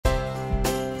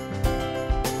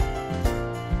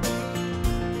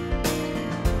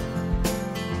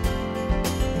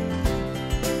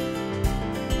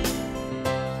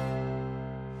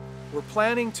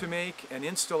planning to make an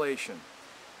installation,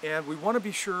 and we want to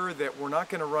be sure that we're not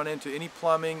going to run into any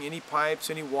plumbing, any pipes,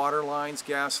 any water lines,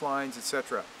 gas lines,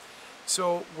 etc.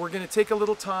 So we're going to take a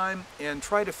little time and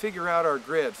try to figure out our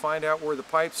grid, find out where the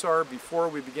pipes are before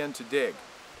we begin to dig.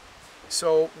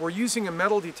 So we're using a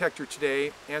metal detector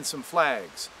today and some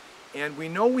flags, and we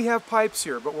know we have pipes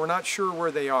here, but we're not sure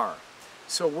where they are.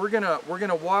 So we're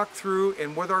gonna walk through,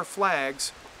 and with our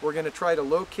flags we're going to try to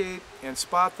locate and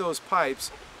spot those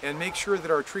pipes and make sure that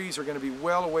our trees are going to be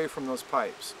well away from those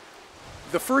pipes.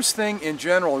 The first thing in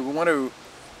general we want to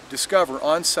discover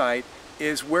on site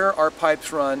is where our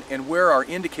pipes run and where our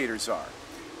indicators are.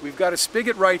 We've got a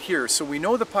spigot right here, so we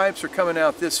know the pipes are coming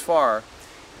out this far.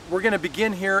 We're going to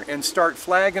begin here and start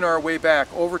flagging our way back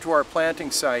over to our planting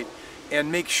site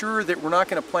and make sure that we're not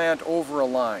going to plant over a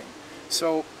line.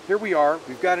 So here we are,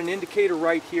 we've got an indicator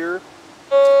right here.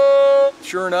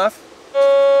 Sure enough,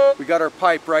 we got our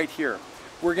pipe right here.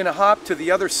 We're going to hop to the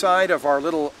other side of our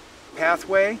little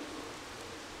pathway.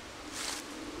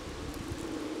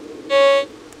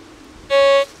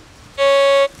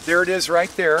 There it is right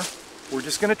there. We're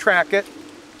just going to track it.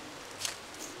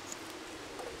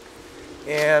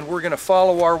 And we're going to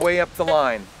follow our way up the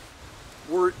line.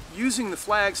 We're using the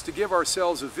flags to give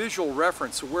ourselves a visual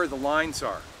reference of where the lines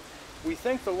are. We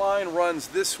think the line runs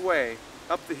this way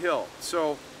up the hill,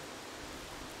 so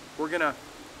we're going to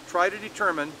try to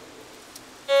determine.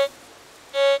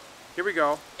 Here we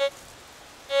go.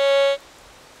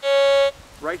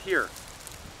 Right here.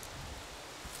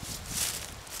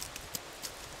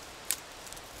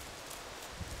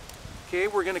 Okay,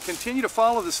 we're going to continue to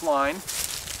follow this line.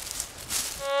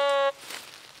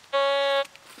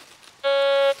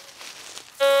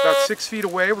 About 6 feet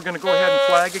away, we're going to go ahead and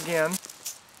flag again.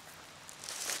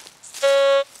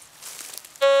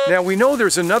 Now we know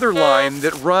there's another line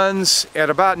that runs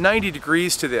at about 90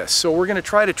 degrees to this, so we're going to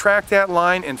try to track that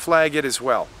line and flag it as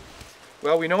well.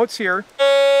 Well, we know it's here.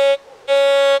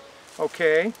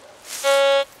 Okay.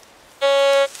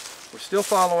 We're still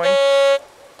following.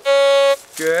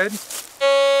 Good.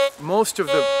 Most of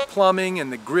the plumbing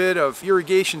and the grid of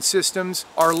irrigation systems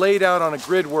are laid out on a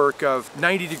grid work of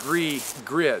 90-degree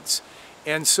grids.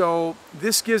 And so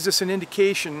this gives us an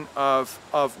indication of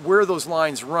where those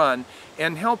lines run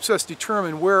and helps us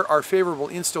determine where our favorable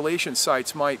installation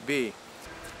sites might be.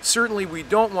 Certainly we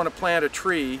don't want to plant a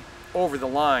tree over the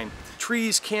line.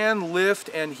 Trees can lift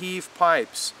and heave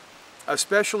pipes,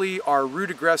 especially our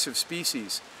root-aggressive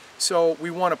species. So we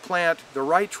want to plant the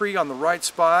right tree on the right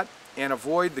spot and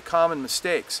avoid the common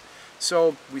mistakes.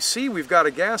 So we see we've got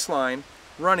a gas line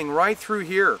running right through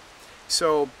here.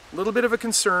 So a little bit of a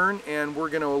concern, and we're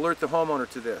going to alert the homeowner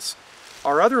to this.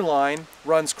 Our other line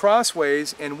runs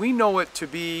crossways, and we know it to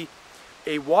be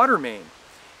a water main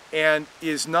and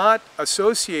is not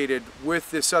associated with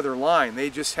this other line. They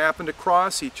just happen to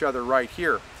cross each other right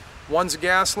here. One's a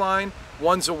gas line,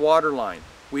 one's a water line.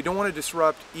 We don't want to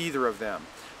disrupt either of them.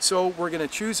 So we're going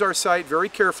to choose our site very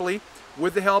carefully.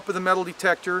 With the help of the metal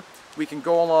detector, we can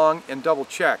go along and double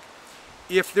check.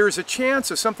 If there's a chance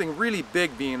of something really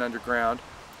big being underground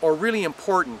or really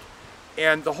important,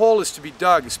 and the hole is to be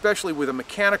dug, especially with a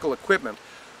mechanical equipment,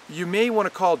 you may want to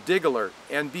call Dig Alert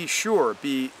and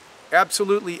be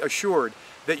absolutely assured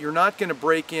that you're not going to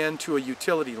break into a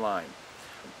utility line.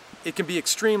 It can be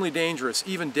extremely dangerous,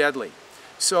 even deadly.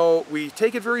 So we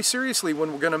take it very seriously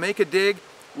when we're going to make a dig.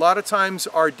 A lot of times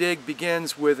our dig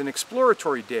begins with an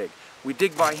exploratory dig. We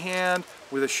dig by hand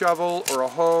with a shovel or a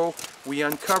hoe. We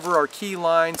uncover our key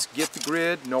lines, get the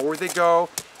grid, know where they go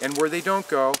and where they don't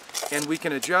go, and we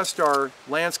can adjust our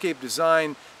landscape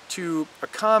design to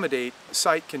accommodate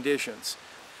site conditions.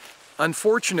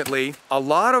 Unfortunately, a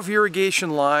lot of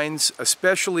irrigation lines,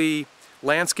 especially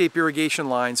landscape irrigation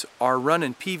lines, are run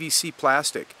in PVC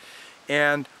plastic,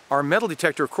 and our metal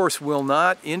detector, of course, will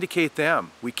not indicate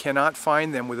them. We cannot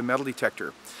find them with a metal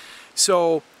detector.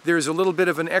 So there's a little bit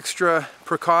of an extra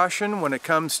precaution when it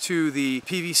comes to the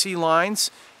PVC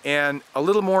lines, and a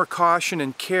little more caution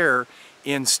and care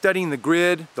in studying the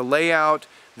grid, the layout,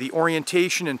 the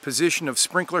orientation and position of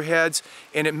sprinkler heads.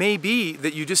 And it may be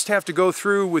that you just have to go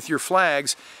through with your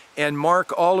flags and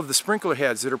mark all of the sprinkler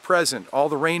heads that are present, all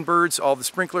the rainbirds, all the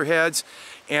sprinkler heads,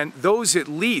 and those at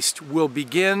least will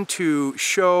begin to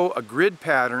show a grid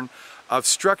pattern of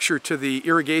structure to the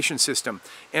irrigation system.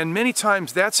 And many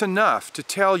times that's enough to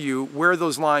tell you where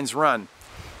those lines run.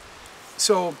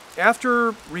 So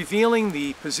after revealing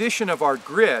the position of our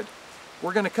grid,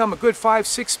 we're going to come a good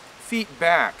 5-6 feet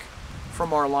back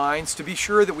from our lines to be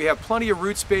sure that we have plenty of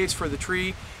root space for the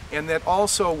tree, and that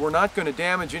also we're not going to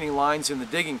damage any lines in the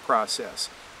digging process.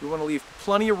 We want to leave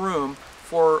plenty of room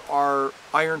for our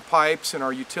iron pipes and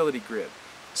our utility grid.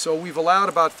 So we've allowed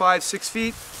about 5-6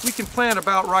 feet. We can plant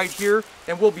about right here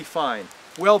and we'll be fine,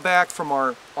 well back from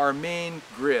our main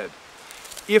grid.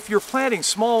 If you're planting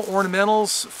small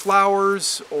ornamentals,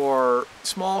 flowers, or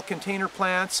small container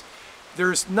plants,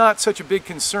 there's not such a big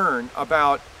concern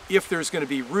about if there's going to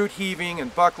be root heaving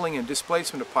and buckling and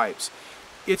displacement of pipes.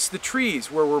 It's the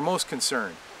trees where we're most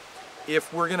concerned.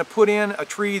 If we're going to put in a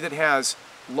tree that has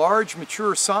large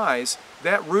mature size,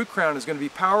 that root crown is going to be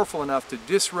powerful enough to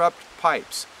disrupt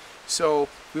pipes. So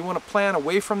we want to plan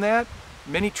away from that.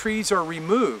 Many trees are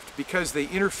removed because they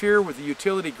interfere with the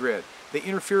utility grid. They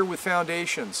interfere with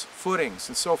foundations, footings,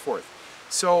 and so forth.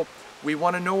 So we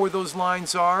want to know where those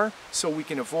lines are so we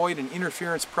can avoid an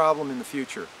interference problem in the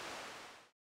future.